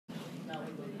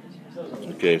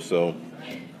Okay, so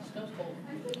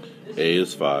A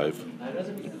is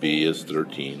 5, B is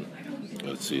 13,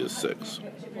 and C is 6.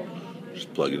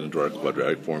 Just plug it into our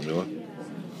quadratic formula.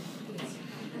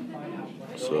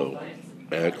 So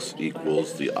x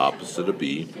equals the opposite of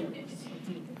b,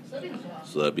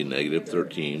 so that'd be negative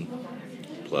 13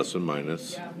 plus and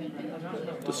minus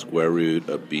the square root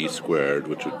of b squared,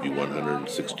 which would be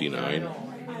 169,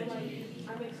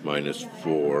 minus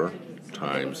 4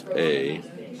 times a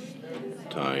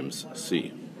times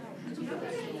c,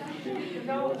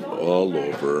 all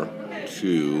over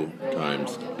 2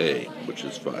 times a, which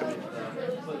is 5.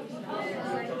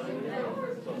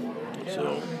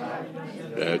 So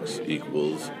x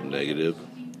equals negative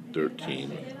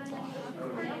 13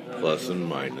 plus and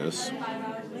minus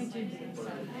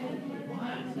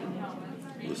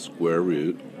the square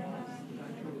root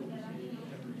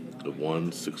of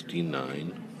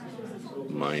 169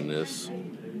 minus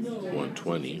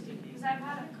 120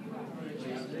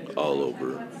 all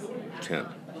over 10.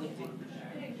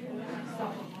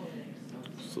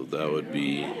 So that would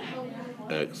be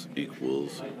x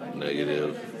equals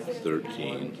negative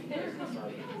 13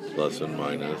 plus and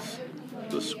minus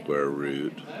the square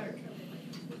root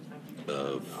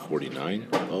of 49.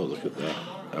 Oh, look at that.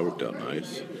 That worked out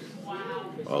nice.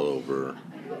 All over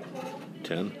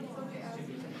 10.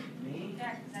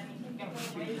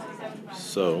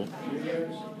 So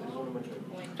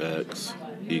x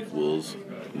equals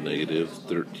negative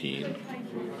 13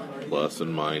 plus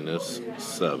and minus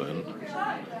 7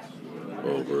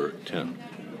 over 10.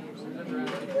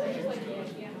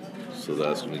 So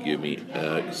that's going to give me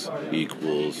x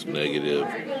equals negative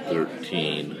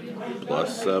 13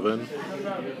 plus 7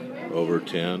 over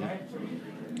 10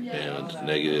 and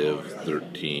negative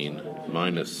 13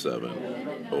 minus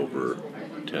 7 over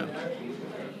 10.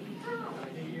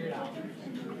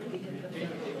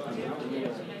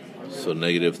 So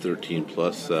negative 13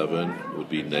 plus 7 would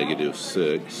be negative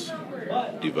 6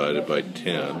 divided by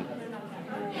 10.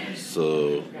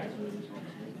 So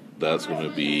that's going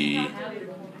to be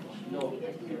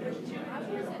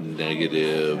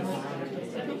negative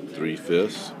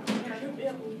 3/5.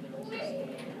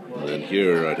 And then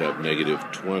here I'd have negative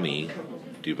 20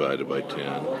 divided by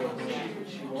 10.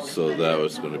 So that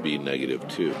was going to be negative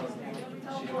 2.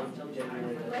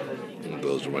 And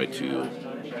those are my two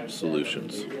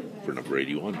solutions for number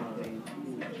 81.